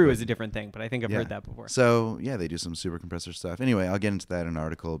statement, true but- is a different thing, but I think I've Yeah. heard that before. So yeah, they do some super compressor stuff. Anyway, I'll get into that in an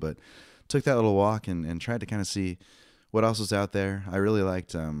article, but took that little walk and tried to kind of see what else was out there. I really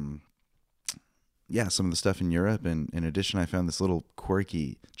liked some of the stuff in Europe, and in addition, I found this little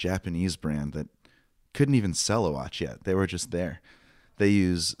quirky Japanese brand that couldn't even sell a watch yet. They were just there. They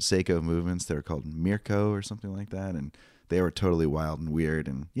use Seiko movements. They were called Mirko or something like that, and they were totally wild and weird.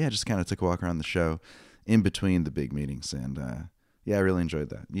 And yeah, just kind of took a walk around the show in between the big meetings, and yeah, I really enjoyed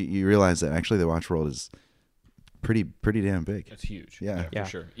that. You realize that actually the watch world is pretty damn big. It's huge. Yeah. Yeah. for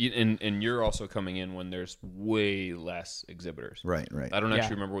sure. And you're also coming in when there's way less exhibitors. Right. I don't Yeah.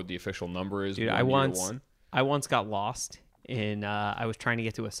 actually remember what the official number is. Dude, when I year once one. I once got lost in I was trying to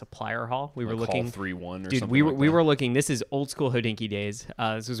get to a supplier hall. We were Like looking Hall 3-1 or Dude, something we were like we that. were looking. This is old school Hodinkee days.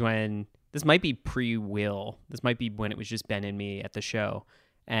 This might be pre-Will. This might be when it was just Ben and me at the show,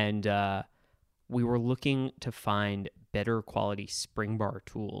 and we were looking to find better quality spring bar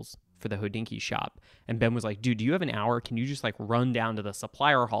tools for the Hodinkee shop. And Ben was like, "Dude, do you have an hour? Can you just like run down to the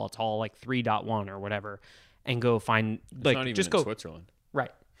supplier hall? It's all like 3.1 or whatever, and go find It's like not even just in go Switzerland.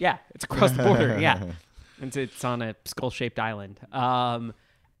 right? Yeah, it's across the border. Yeah, it's on a skull-shaped island.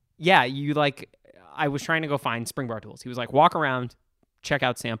 Yeah, you like. I was trying to go find spring bar tools. He was like, walk around, check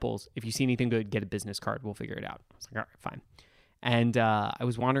out samples. If you see anything good, get a business card. We'll figure it out. I was like, all right, fine. And I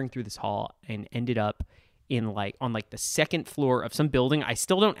was wandering through this hall and ended up in on the second floor of some building. I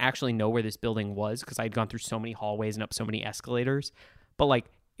still don't actually know where this building was because I'd gone through so many hallways and up so many escalators. But like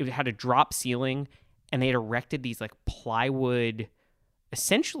it had a drop ceiling and they had erected these like plywood,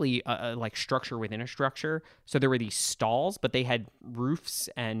 essentially like structure within a structure. So there were these stalls, but they had roofs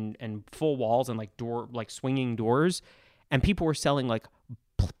and full walls and like swinging doors, and people were selling like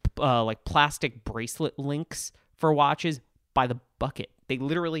plastic bracelet links for watches by the bucket. They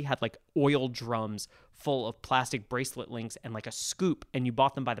literally had like oil drums full of plastic bracelet links and like a scoop, and you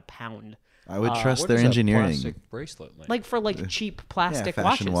bought them by the pound. I would trust What their is a engineering. plastic bracelet link? Like for like cheap plastic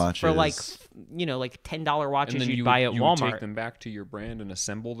fashion for like watches. like $10 watches and then you'd buy at you Walmart. would take them back to your brand and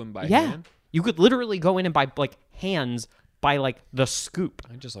assemble them by Yeah, hand? you could literally go in and buy like hands by like the scoop.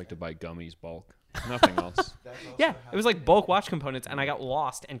 I just like to buy gummies bulk. Nothing else. Yeah, it was like bulk watch components, and I got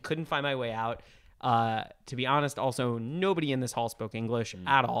lost and couldn't find my way out. To be honest, also nobody in this hall spoke English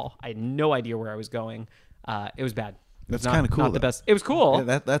at all. I had no idea where I was going. It was bad. It was That's kinda cool, Not the though. best. It was cool.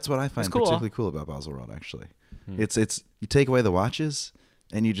 Yeah, that's what I find cool. particularly cool about Basel World. Actually, it's you take away the watches,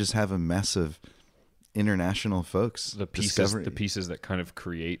 and you just have a mess of international folks. The discovering. pieces that kind of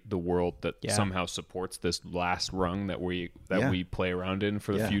create the world that Yeah. somehow supports this last rung that we Yeah. play around in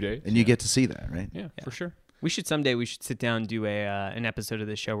for Yeah. a few days. and you get to see that, right? yeah, for sure. We should sit down and do an episode of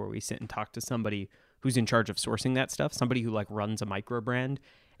this show where we sit and talk to somebody who's in charge of sourcing that stuff, somebody who like runs a micro brand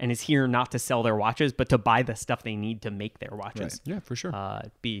and is here not to sell their watches, but to buy the stuff they need to make their watches. Yeah, for sure.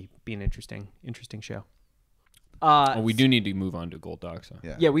 Be an interesting show. We do need to move on to Gold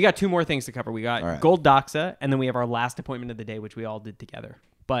Doxa. Yeah. We got two more things to cover. We got All right. Gold Doxa, and then we have our last appointment of the day, which we all did together.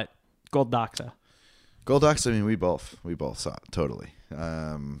 But Gold Doxa. Gold Docs. I mean, we both saw it totally.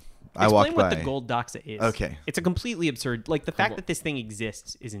 I Explain walked what by. the Gold Doxa is. Okay. It's a completely absurd. Like the fact that this thing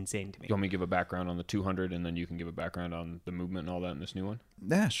exists is insane to me. You want me to give a background on the 200, and then you can give a background on the movement and all that in this new one?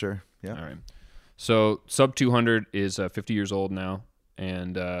 Yeah, sure. Yeah. All right. So sub 200 is 50 years old now,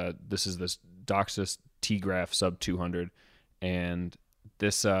 and this is this Doxus T-Graph sub 200, and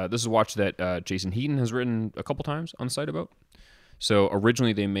this is a watch that Jason Heaton has written a couple times on the site about. So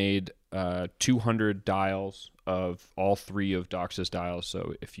originally they made 200 dials of all three of Doxa's dials.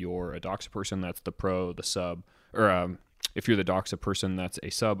 So if you're a Doxa person, that's the Pro, the Sub, or if you're the Doxa person, that's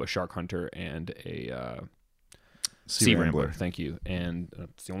a Sub, a Shark Hunter, and a Sea Rambler. Thank you. And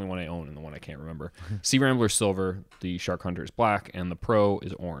it's the only one I own and the one I can't remember. Sea Rambler silver, the Shark Hunter is black, and the Pro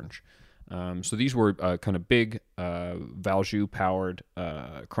is orange. So these were kind of big Valjoux powered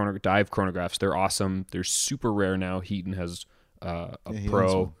dive chronographs. They're awesome. They're super rare now. Heaton has a he owns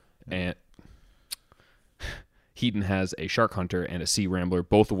Pro one. and Heaton has a Shark Hunter and a Sea Rambler,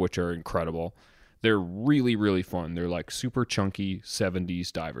 both of which are incredible. They're really, really fun. They're like super chunky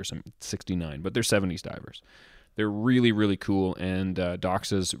 70s divers. I'm 69, but they're 70s divers. They're really, really cool. And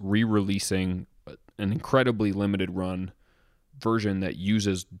Doxa's re-releasing an incredibly limited run version that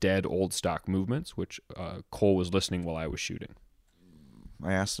uses dead old stock movements, which Cole was listening while I was shooting.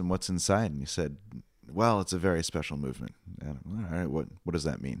 I asked him what's inside, and he said, "Well, it's a very special movement." And I'm, all right, what does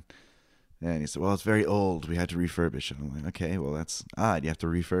that mean? And he said, "Well, it's very old. We had to refurbish it." I'm like, "Okay, well, that's odd. You have to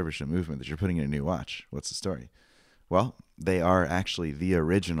refurbish a movement that you're putting in a new watch. What's the story?" Well, they are actually the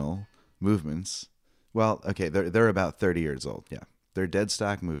original movements. Well, okay, they're about 30 years old. Yeah, they're dead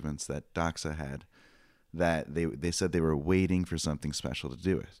stock movements that Doxa had. That they said they were waiting for something special to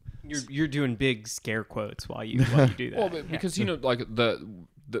do it. You're doing big scare quotes while you do that. Well, because like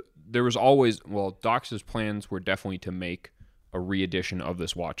there was always Doxa's plans were definitely to make a re-edition of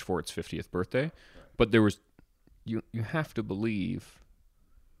this watch for its 50th birthday, but there was you have to believe,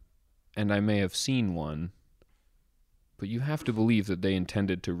 and I may have seen one, but you have to believe that they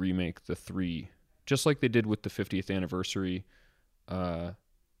intended to remake the three, just like they did with the 50th anniversary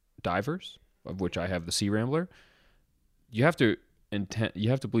divers, of which I have the Sea Rambler. You have to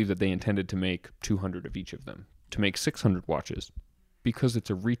believe that they intended to make 200 of each of them, to make 600 watches, because it's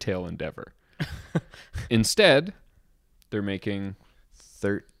a retail endeavor. Instead, they're making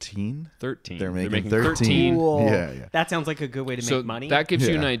 13. 13. They're making 13. 13. Cool. Yeah. That sounds like a good way to So make money. that gives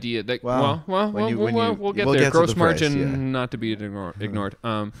you an Yeah. idea. That, Well, we'll get we'll there. get to Gross the price, margin yeah. not to be ignored.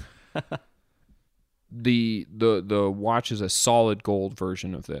 The watch is a solid gold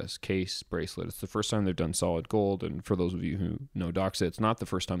version of this case bracelet. It's the first time they've done solid gold, and for those of you who know Doxa, it's not the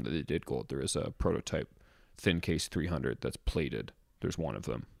first time that they did gold. There is a prototype thin case 300 that's plated. There's one of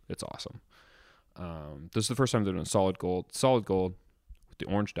them. It's awesome. This is the first time they've done solid gold with the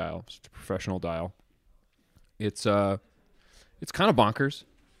orange dial. It's a professional dial. It's kind of bonkers.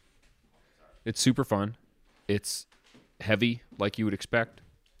 It's super fun. It's heavy, like you would expect.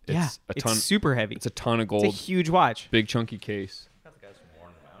 It's a ton. It's super heavy. It's a ton of It's gold. a huge watch. Big chunky case. Got the guys from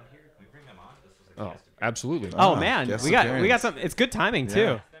Warren around here. Can we bring them on? This was a Oh, absolutely. Oh Ah, man, guest we got appearance. some. It's good timing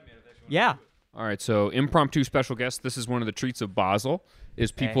too. Yeah. All right, so impromptu special guest. This is one of the treats of Basel,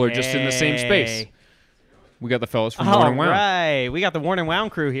 is people are just in the same space. Hey. We got the fellas from All Worn and Wound. right, we got the Worn and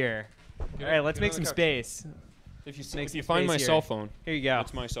Wound crew here. All right, let's get make on some the couch. space. If you, Make if you some find my space here. cell phone, Here you go.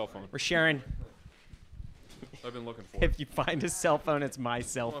 that's my cell phone. We're sharing. I've been looking for it. If you find a cell phone, it's my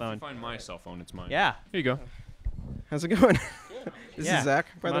cell Well, if you phone. find my cell phone, it's mine. Yeah. Here you go. How's it going? This Yeah. is Zach,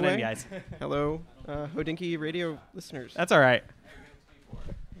 by Come the on way. in, guys. Hello, Hodinky radio listeners. That's all right.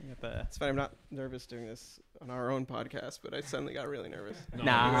 It's fine. I'm not nervous doing this on our own podcast, but I suddenly got really nervous.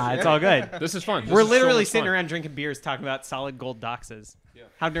 Nah, it's all good. This is fun. This We're is so literally much sitting fun. around drinking beers talking about solid gold doxas. Yeah.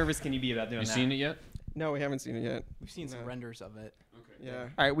 How nervous can you be about doing You that? seen it yet? No, we haven't seen it yet. We've seen some No. renders of it. Yeah.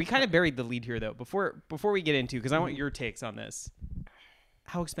 All right, we kind of buried the lead here though. Before we get into, because I want your takes on this.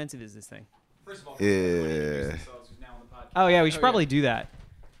 How expensive is this thing? First of all, Yeah. Oh yeah, we should Oh, yeah. probably do that.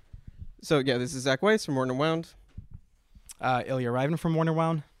 So yeah, this is Zach Weiss from Worn and Wound. Ilya Riven from Warner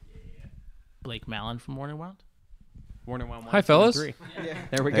Wound. Blake Mallon from Warner Wound. Warner Wound. Hi, fellas. Three. Yeah.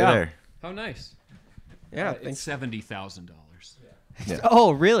 There we Hey go. there. How nice. Yeah. It's Thanks. $70,000.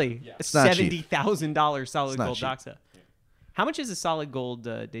 Oh really? It's not cheap. $70,000 solid It's not gold cheap. doxa. How much is a solid gold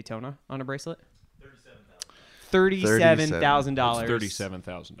Daytona on a bracelet? $37,000.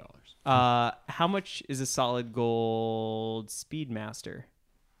 $37,000. How much is a solid gold Speedmaster?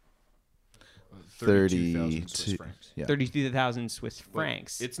 32,000 Swiss 32. francs. Yeah. 32,000 Swiss But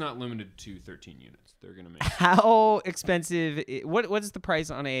francs. It's not limited to 13 units. They're gonna make. How expensive? What is the price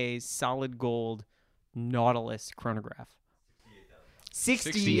on a solid gold Nautilus chronograph?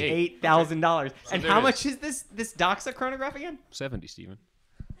 $68,000. So And there how it much is this Doxa chronograph again? 70, Steven.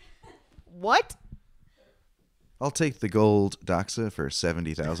 What? I'll take the gold Doxa for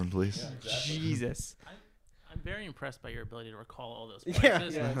 70,000, please. Jesus. I'm very impressed by your ability to recall all those Yeah,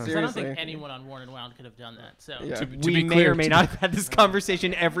 prices. yeah, 'cause I don't seriously. think anyone on Worn and Wound could have done that. So Yeah. To We be may clear, or may to not have had this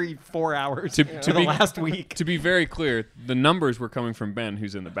conversation every 4 hours To- for to the be- last week. To be very clear, the numbers were coming from Ben,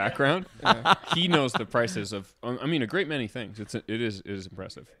 who's in the background. He knows the prices of, I mean, a great many things. It is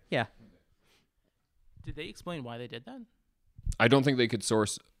impressive. Yeah. did they explain why they did that? I don't think they could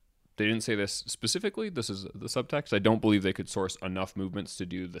source. They didn't say this specifically. This is the subtext. I don't believe they could source enough movements to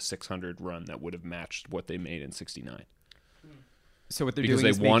do the 600 run that would have matched what they made in '69. So what they're Because doing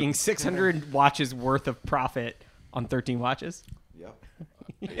is they want- making 600 watches worth of profit on 13 watches. Yep.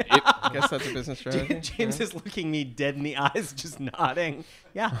 I guess that's a business strategy. James is looking me dead in the eyes, just nodding.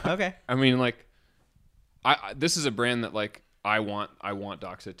 Yeah, okay. I mean, like, I this is a brand that like I want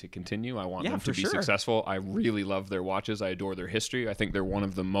Doxa to continue. I want Yeah, them for to be sure. successful. I really love their watches. I adore their history. I think they're one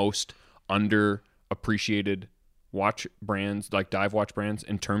of the most underappreciated watch brands, like dive watch brands,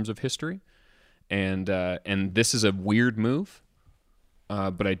 in terms of history. And this is a weird move,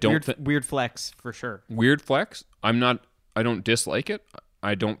 but I don't think Weird flex for sure. weird flex. I don't dislike it.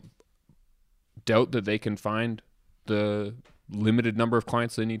 I don't doubt that they can find the limited number of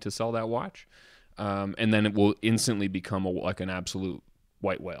clients they need to sell that watch. And then it will instantly become like an absolute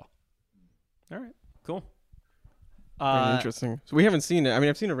white whale. All right, cool. Very interesting. So we haven't seen it. I mean,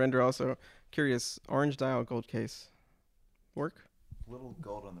 I've seen a render also. Curious. Orange dial gold case. Work? Little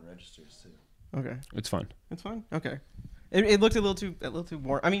gold on the registers, too. Okay. It's fun. It's fine. Okay. It looked a little too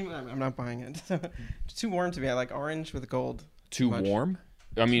warm. I mean, I'm not buying it. It's too warm to me. I like orange with gold. Too much. warm?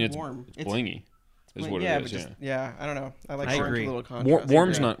 I mean, it's warm. It's blingy. Is what yeah, it but is. just Yeah. I don't know. I like I orange agree. with a little contrast.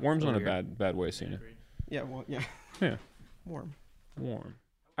 Warm's yeah. not a weird. bad way of seeing it. Yeah. Well. Yeah. Yeah. Warm. Warm.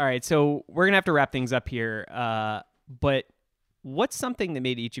 All right, so we're gonna have to wrap things up here. But what's something that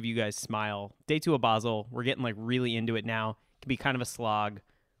made each of you guys smile? Day 2 of Basel. We're getting like really into it now. It can be kind of a slog.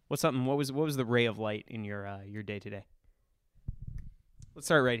 What's something? What was the ray of light in your day today? Let's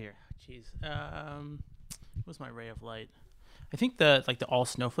start right here. Jeez. What was my ray of light? I think the all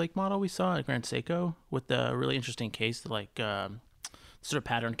snowflake model we saw at Grand Seiko with the really interesting case, sort of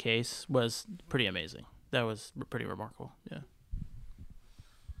pattern case, was pretty amazing. That was pretty remarkable. Yeah.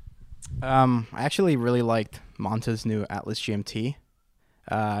 I actually really liked Monta's new Atlas GMT.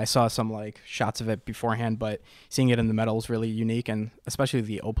 I saw some like shots of it beforehand, but seeing it in the metal was really unique, and especially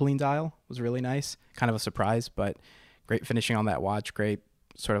the opaline dial was really nice. Kind of a surprise, but great finishing on that watch. Great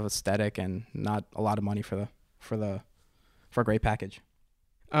sort of aesthetic, and not a lot of money for a great package.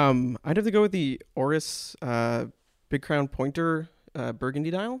 I'd have to go with the Oris Big Crown Pointer burgundy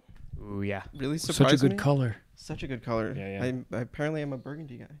dial. Ooh, yeah. Really surprised me. color. Such a good color. Yeah, yeah. I apparently am a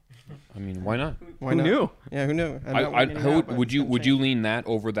burgundy guy. I mean, why not? Why Who not? knew? Yeah, who knew? I'm not winning How now, would, but would you it's gonna would you change. lean that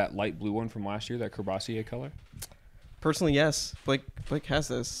over that light blue one from last year, that Kerbassier color? Personally, yes. Blake has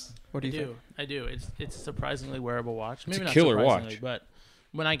this. What do I you think? do. It's a surprisingly wearable watch. Maybe a not killer surprisingly, watch. but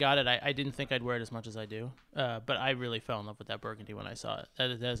When I got it, I didn't think I'd wear it as much as I do, but I really fell in love with that burgundy when I saw it. That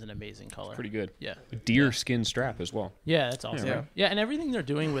is an amazing color. Pretty good. Yeah. Deer skin strap as well. Yeah, that's awesome. Yeah. Yeah, and everything they're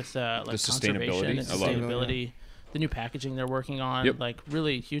doing with like sustainability. conservation and I love it. sustainability, the new packaging they're working on, Yep. like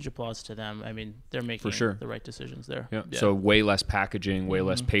really huge applause to them. I mean, they're making sure. the right decisions there. Yeah. So way less packaging, way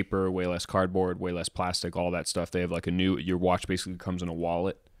less paper, way less cardboard, way less plastic, all that stuff. They have like your watch basically comes in a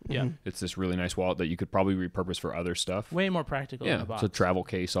wallet. Yeah. It's this really nice wallet that you could probably repurpose for other stuff. Way more practical than Yeah. a box. It's a travel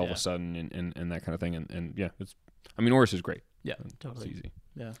case all of Yeah. a sudden and that kind of thing. And yeah, Oris is great. Yeah, It's totally. easy.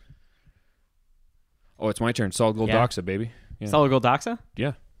 Yeah. Oh, it's my turn. Solid Gold Yeah. Doxa, baby. Yeah. Solid Gold Doxa?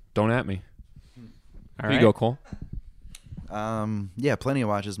 Yeah. Don't at me. All Here you go, Cole. Yeah, plenty of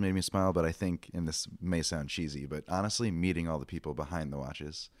watches made me smile, but I think, and this may sound cheesy, but honestly, meeting all the people behind the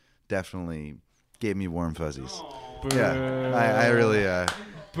watches definitely gave me warm fuzzies. Yeah, I really, yeah.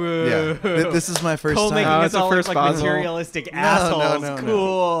 This is my first Cole time. making Oh, us it's the all look first like puzzle. materialistic assholes. no.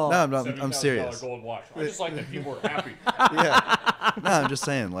 Cool. No, I'm serious. Gold watch. I just like that people are happy. Yeah. No, I'm just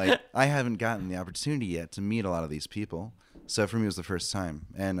saying, like, I haven't gotten the opportunity yet to meet a lot of these people. So for me, it was the first time.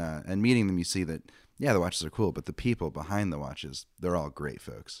 And meeting them, you see that, yeah, the watches are cool, but the people behind the watches, they're all great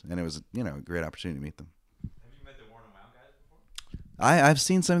folks. And it was, a great opportunity to meet them. Have you met the Warren and Wow guys before? I've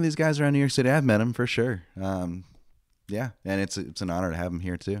seen some of these guys around New York City. I've met them for sure. Yeah, and it's an honor to have them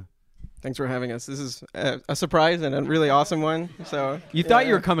here too. Thanks for having us. This is a surprise and a really awesome one. So You thought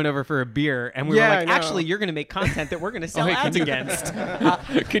you were coming over for a beer, and we Yeah, were I like, know. actually, you're going to make content that we're going to sell hey, ads against.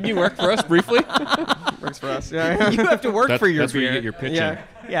 Can you work for us briefly? works for us. Yeah. You have to work for your that's beer. where you get your pitching. Yeah.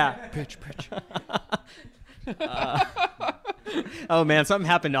 Yeah. Pitch. Oh, man, something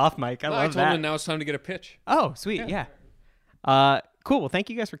happened off mic. I I love told that. him now it's time to get a pitch. Oh, sweet. Yeah. Cool. Well, thank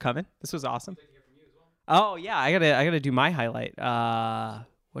you guys for coming. This was awesome. Oh, yeah. I gotta do my highlight.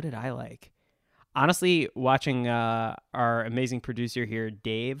 What did I like? Honestly, watching our amazing producer here,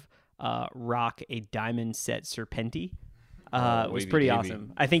 Dave, rock a diamond set Serpenti was wavy pretty davy.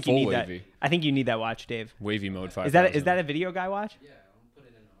 awesome. I think you Full need that. wavy. I think you need that watch, Dave. Wavy mode 5. Is that a video guy watch? Yeah, I'll put it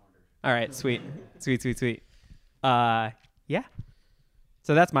in order. All right, sweet. Yeah.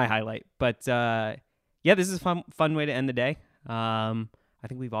 So that's my highlight. But yeah, this is a fun way to end the day. I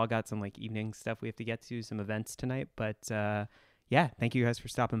think we've all got some like evening stuff we have to get to, some events tonight. But yeah, thank you guys for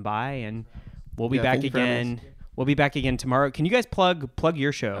stopping by, and we'll be Yeah, back thank you for having again. We'll be back again tomorrow. Can you guys plug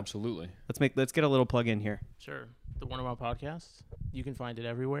your show? Absolutely. Let's get a little plug in here. Sure. The Warren and Wow podcast. You can find it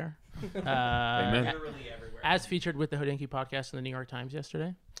everywhere. Amen. As featured with the Hodinkee podcast in the New York Times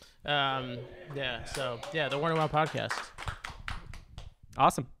yesterday. Yeah. So yeah, the Warren and Wow podcast.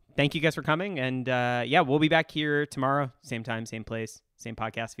 Awesome. Thank you guys for coming. And yeah, we'll be back here tomorrow. Same time, same place, same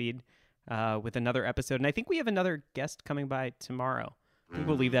podcast feed with another episode. And I think we have another guest coming by tomorrow. I think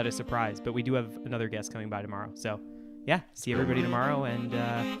we'll leave that a surprise, but we do have another guest coming by tomorrow. So yeah, see everybody tomorrow. And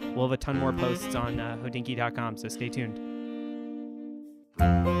we'll have a ton more posts on hodinky.com. So stay tuned.